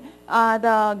 And then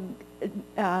the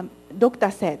doctor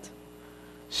said,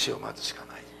 死を待つしか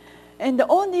ない。 and the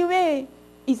only way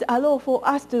is allow for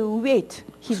us to wait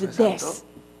his 娘さんと death.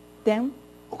 Then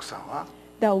奥さんは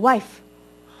the wife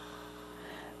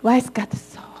got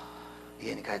so.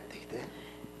 家に帰ってきて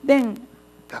Then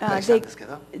がっかりしたんですけ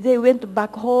ど they went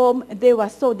back home. They were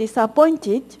so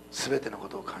disappointed. 全てのこ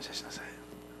とを感謝しなさい。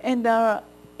 And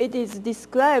it is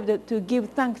described to give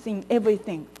thanks in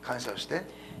everything. 感謝をして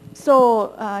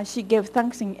So she gave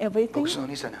thanks in 牧 everything. 師のお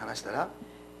兄さんに話したら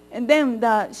And then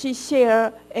she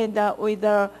shared with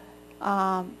the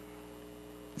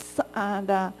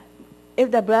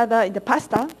elder brother, the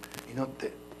pastor. 祈っ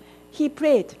て He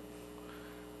prayed.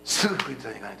 すぐ福音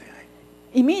伝えに行かないといけない。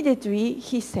 Immediately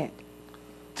he said.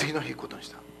 次の日行くことにし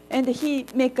た。 And he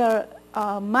make a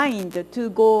mind to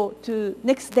go to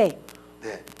next day.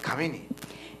 で紙に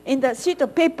In the sheet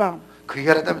of paper, 悔い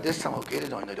改めてイエス様を受け入れ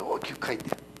るの祈りを大きく書いて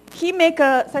he make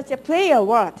such a prayer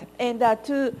word and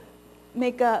to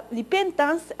make a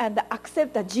repentance and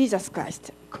accept Jesus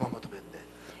Christ 熊本弁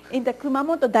で in the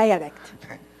Kumamoto dialect.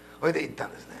 それで行った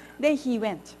んですね。 Then he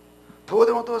went. どう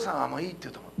でもお父さんはもういいって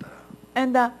言うと思ったら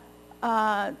And the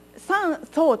son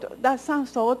thought,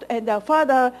 and the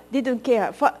father didn't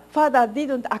care. Father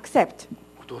didn't accept.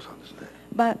 お父さんですね。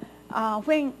 But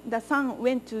when the son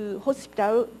went to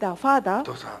hospital, the father, お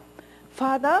父さん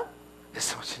Father, イエ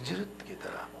ス様を信じるって聞いた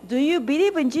ら do you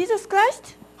believe in Jesus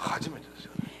Christ? 初めてです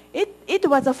よね。 It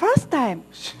was the first time.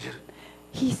 信じる。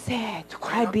 He said, じゃあこ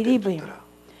れ I なんて believe 言っ him. たら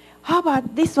How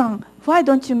about this one? Why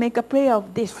don't you make a prayer of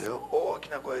this? それを大き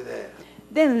な声で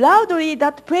Then loudly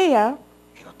that prayer,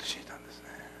 祈って信じたんですね。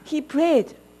 he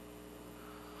prayed.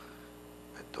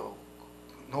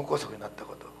 脳梗塞になった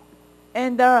こと、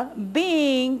 And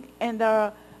being and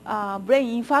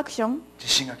brain infarction 地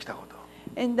震が来たこ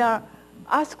と、 and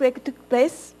earthquake took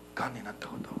place がんになった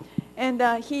こと、 and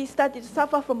he started to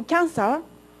suffer from cancer.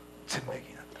 全部益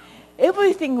になった。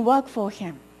 Everything worked for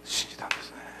him. 信じたんで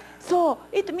すね。 So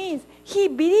it means he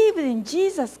believed in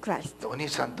Jesus Christ. でお兄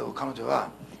さんと彼女は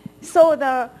So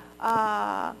the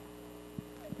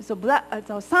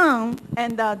so son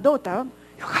and daughter,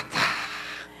 よかった。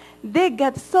 they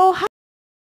get so happy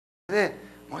で、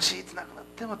もしいつ亡くなっ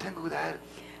ても天国で会える。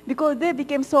 because they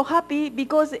became so happy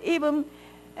because even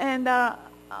and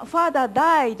father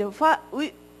died,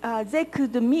 they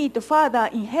could meet father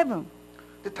in heaven.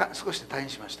 で、少しで退院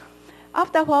しました。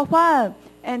 After a while,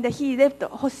 and he left the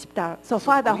hospital. So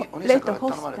father left the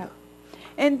hospital.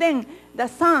 And then the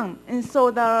son, and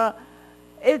so the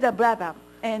elder brother,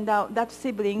 and that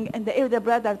sibling, and the elder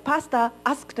brother pastor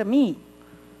asked me.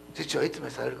 父はいつ召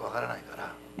されるかわからないか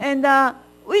ら。 And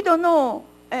we don't know.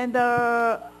 And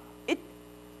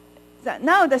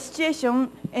now the situation,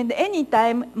 and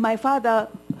anytime my father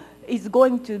is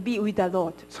going to be with the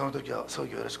Lord. その時は葬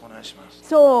儀をよろしくお願いします。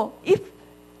 So if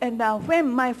and when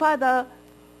my father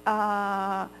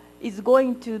is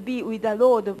going to be with the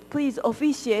Lord, please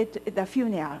officiate the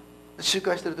funeral. 集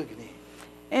会してる時に、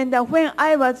 And when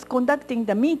I was conducting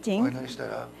the お meeting, 祈りした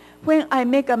ら when I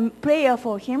make a prayer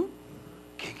for him,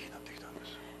 元気になってきたんで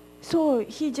す。 so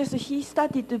he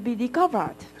started to be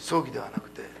recovered. 葬儀ではなく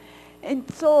て、 And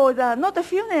so not a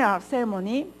funeral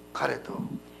ceremony, 彼と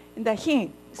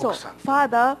him, so 奥さんと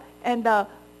father and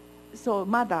so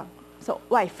mother, so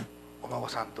wife お孫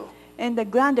さんと and the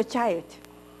grandchild.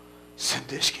 洗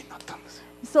礼式になったんですよ。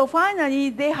 So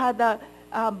finally they had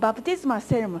a baptismal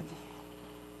ceremony.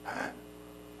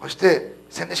 そして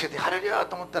洗礼式でハレルヤ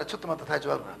と思ったらちょっとまた体調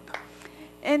悪くなった。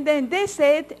 And then they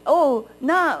said, oh,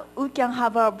 now we can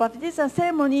have a baptismal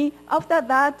ceremony. After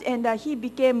that, and he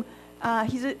became,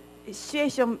 his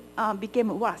situation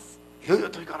became worse. いよいよ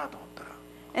遠いかなと思った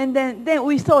ら And then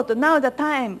we thought, now the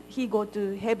time he go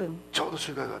to heaven. ちょうど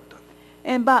集会があった。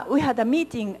 But we had a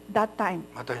meeting that time.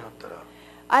 また祈ったら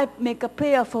I make a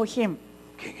prayer for him.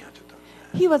 元気になっちゃったんで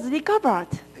すね。 He was recovered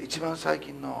で一番最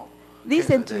近の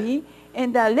検査で recently,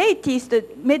 and the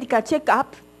latest medical checkup,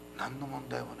 何の問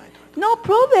題もないと言われた。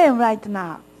 no problem right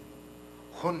now.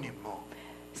 本人も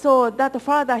So that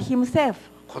father himself,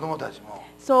 子供たちも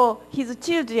so his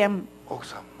children 奥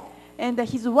さんも and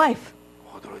his wife,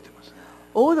 驚いてますね。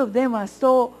 all of them are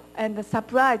so and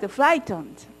surprised,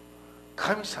 frightened.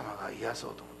 神様が癒そ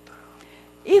うと思ったら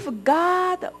If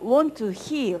God want to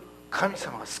heal, 神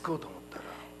様が救おうと思ったら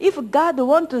if God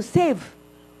want to save,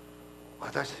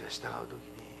 私たちが従うとき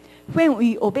に when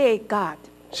we obey God,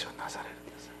 主はなされるん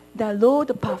です。 the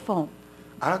Lord perform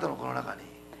あなたのこの中に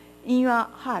in your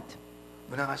heart.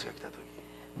 促しが来たとき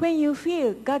When you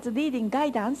feel God's leading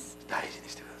guidance, 大事に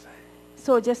してください。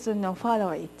 so just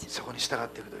follow it. そこに従っ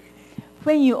ていくときに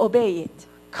When you obey it,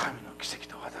 神の奇跡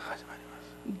と技が始まります。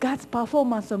 God's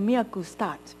performance of miracle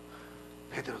start.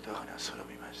 ペテロとヨハネはそれを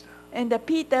見ました。 And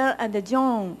Peter and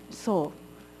John saw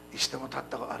一度も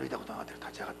歩いたことがなくて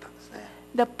立ち上がったんですね。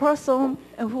 the person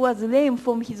who was lame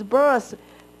from his birth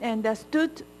and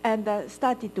stood and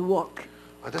started to walk.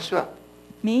 私は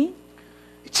Me,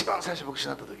 一番最初牧師に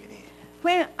なった時に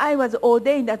when I was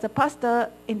ordained as a pastor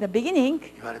in the beginning,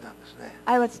 言われたんですね。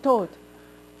 I was told,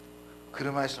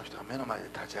 車椅子の人が目の前で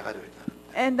立ち上がるようになる。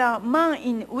 and a man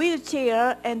in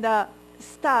wheelchair and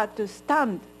start to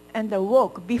stand and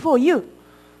walk before you.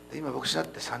 で今牧師にな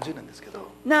って30年ですけ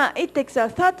ど Now it takes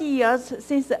 30 years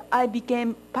since I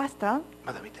became pastor.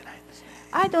 まだ見てないんですね。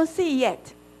 I don't see yet,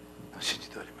 信じ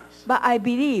ております。 but I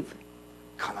believe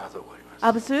必ず起こり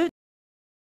ます。 absolutely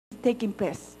taking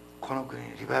place. この国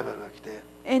にリバイバルが来て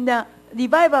And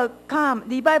revival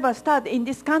start in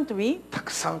this country. た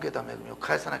くさん受けた恵みを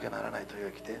返さなきゃならない時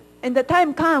が来て And the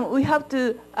time come, we have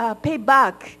to pay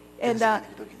back and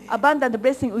abundant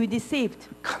blessing we received.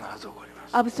 必ず起こりま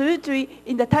す。 Absolutely,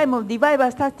 in the time of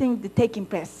revival starting taking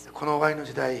place. この終わりの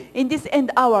時代 In this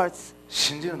end hours,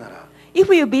 信じるなら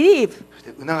if you believe, そし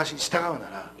て促しに従うな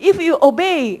ら if you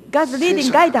obey God's 聖 leading 書に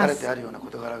書かれ guidance てあるような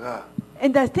事柄が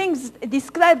and the things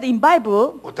described in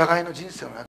Bible, お互いの人生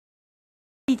の中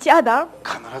each other,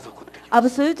 必ず起こってきま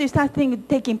す。 absolutely something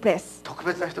taking place. 特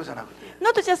別な人じゃなくて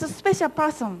Not just a special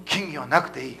person. 金魚はな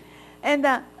くていい。 And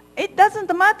it doesn't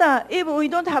matter if we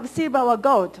don't have silver or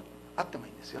gold. あってもい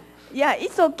いんですよ。 Yeah,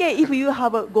 it's okay if you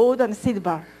have gold and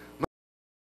silver.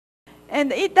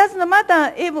 And it doesn't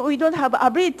matter if we don't have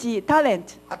ability,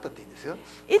 talent. あったっていいんですよ。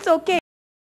 It's okay.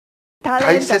 大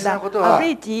Talent 切な and ことは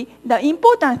ability, the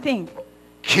important thing.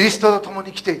 キリストと共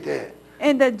に来ていて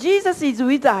And Jesus is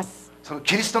with us. その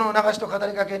キリストの促しと語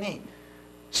りかけに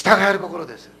従える心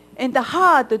です。 And the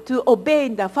heart to obey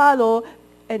and follow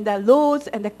and the laws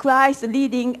and the Christ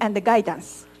leading and the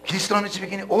guidance. キリストの導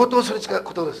きに応答する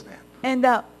ことですね。 And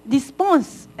the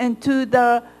response and to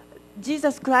the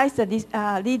Jesus Christ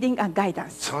leading and guidance.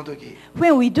 その時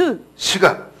When we do, 主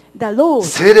が the Lord,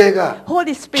 聖霊が Holy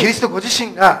キリス Spirit, トご自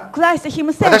身が Christ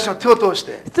Himself, 私の手を通し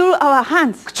て through our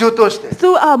hands, 口を通して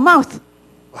through our mouth,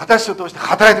 私を通して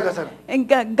働いてくださる。 and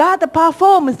God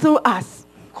perform through us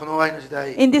この終わりの時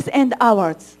代 in this end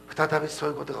hours. 再びそう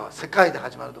いうことが世界で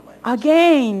始まると思います。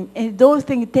 Again, those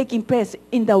things taking place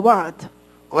in the world.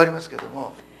 終わりますけど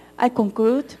も、 I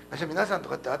conclude. 私は皆さんと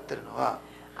かって会ってるのは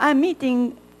I'm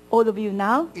meeting all of you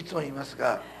now. いつも言います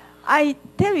が、 I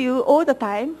tell you all the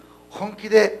time, 本気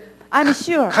で I'm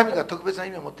sure. 神が特別な意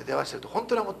味を持って電話してると本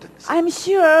当に思ってるんです。 I'm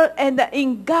sure, and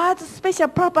in God's special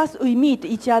purpose, we meet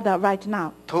each other right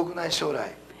now. 遠くない将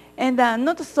来、 And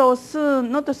not so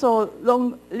soon, not so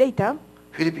long later,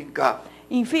 フィリピンか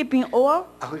in Philippines or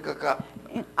アフリカか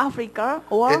in Africa 全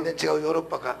or 然違うヨーロッ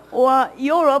パか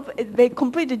Europe, they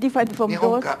completely different from 日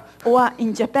本 those, か or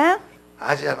in Japan,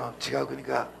 アジアの違う国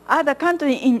か other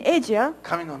country in Asia,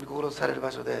 神の御心とされる場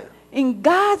所で in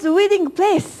God's willing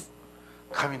place.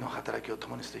 神の働きを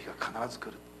共にする日が必ず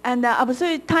来る。 And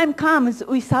absolute time comes,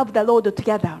 we serve the Lord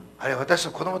together. あるいは私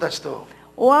の子供たちと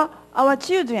Or our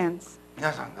children,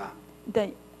 皆さんが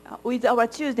with our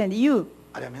children, you,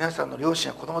 あるいは皆さんの両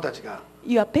親や子供たちが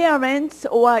your parents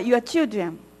or your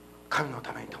children, 神の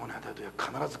ために共に働く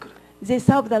時が必ず来る。 they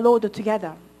serve the Lord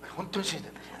together. 本当に信じて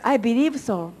るんですね。 I believe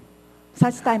so.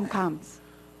 Such time comes.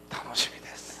 楽しみで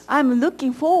す。 I'm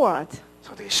looking forward.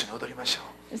 それで一緒に踊りましょ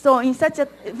う。 So when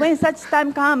such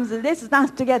time comes, let's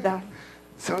dance together.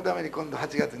 そのために今度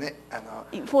8月ね、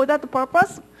For that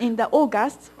purpose, in the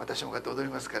August, 私もこうやって踊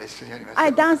りますから一緒にやりましょう。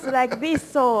 I dance like this,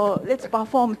 so let's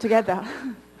perform together.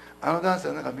 あのダンス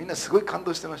はなんかみんなすごい感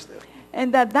動してましたよ。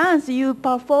 And the dance you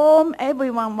perform,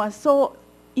 everyone was so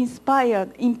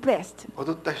inspired, impressed.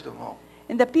 踊った人も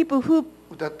And the people who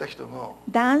歌った人も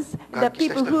dance, the 楽器し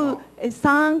た人 people who も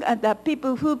sang, and the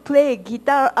people who play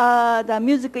guitar, the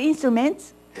music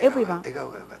instruments, 笑 everyone.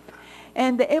 顔が良かった。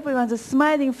 And everyone's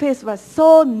smiling face was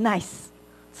so nice.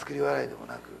 作り笑いでも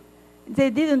なく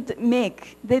They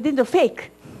didn't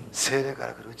fake. 聖霊か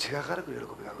ら来る内側から来る喜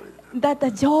びが溢れてた。 That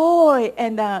the joy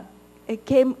and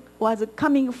it was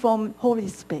coming from Holy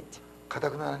Spirit.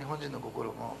 固くなな日本人の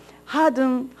心も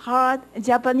Hardened heart,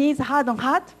 Japanese hardened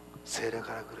heart, 聖霊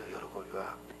から来る喜び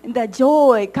は the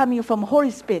joy coming from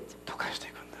Holy Spirit, 溶かしてい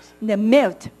くんです。 they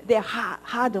melt their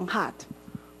hardened heart.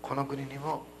 この国に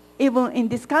も Even in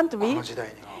this こ country, の時代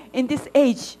にも in this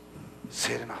age,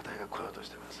 聖霊の働きが来ようとし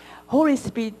ています。 Holy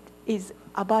Spirit is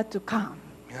about to come.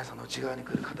 皆さんの内側に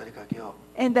来る語りかけを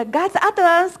And God's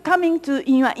utterance coming to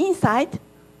in your inside,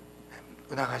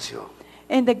 促しを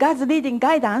and God's leading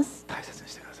guidance, 大切に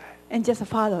してください。 and just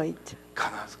follow it. 必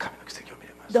ず神の奇跡を見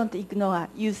れます。 Don't ignore.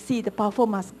 You see the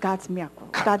performance, God's miracle,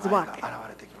 神 God's の愛 work, が現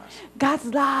れてきます。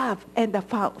 God's love, and the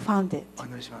found it. お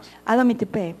祈りします。 Allow me to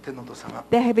pray. 天のお父様、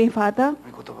 Dear Heavenly Father,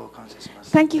 御言葉を感謝しま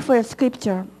す。 thank you for your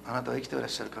scripture. あなたは生きていらっ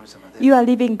しゃる神様で、 You are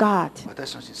living God.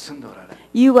 私のうちに住んでおられ、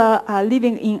 You are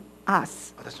living in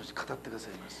us. 私のうちに語ってくださ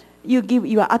います。 You give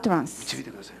your utterance. 導い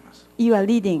てくださいます。 You are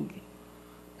leading イ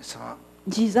エス様、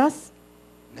 Jesus,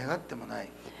 願ってもない、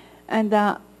 and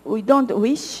we don't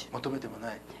wish, 求めても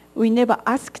ない、 we never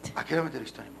asked, 諦めている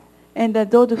人にも、 and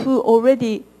those who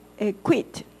already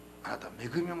quit, あなたは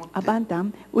恵みを持って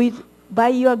abandon,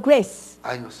 by your grace,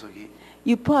 愛を注ぎ、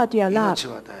 you pour out your love, 命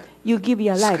を与え、 you give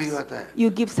your 救い life, を与え、 you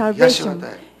give 癒しを与 salvation,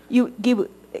 え、 you give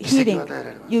奇跡を healing, 与えら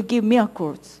れます。 you give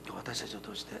miracles 私たちを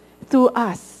通して through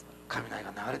us. 神の愛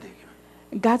が流れていくよ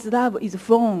うに、 God's love is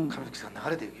flown. 神の奇跡が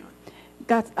流れていくように、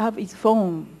 God's love is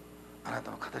flown. あな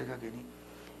たの語りかけに、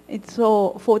 And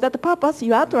so for that purpose,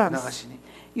 your 促 utterance, しに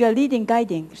your leading,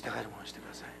 guiding, 従えるものにしてく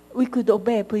ださい。 we could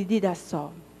obey, please lead us so.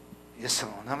 イエス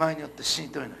様の名前によって信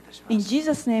とお祈りいたしま In す。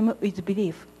 Jesus' name, we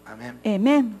believe. アメン。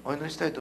 Amen. お祈りしたいと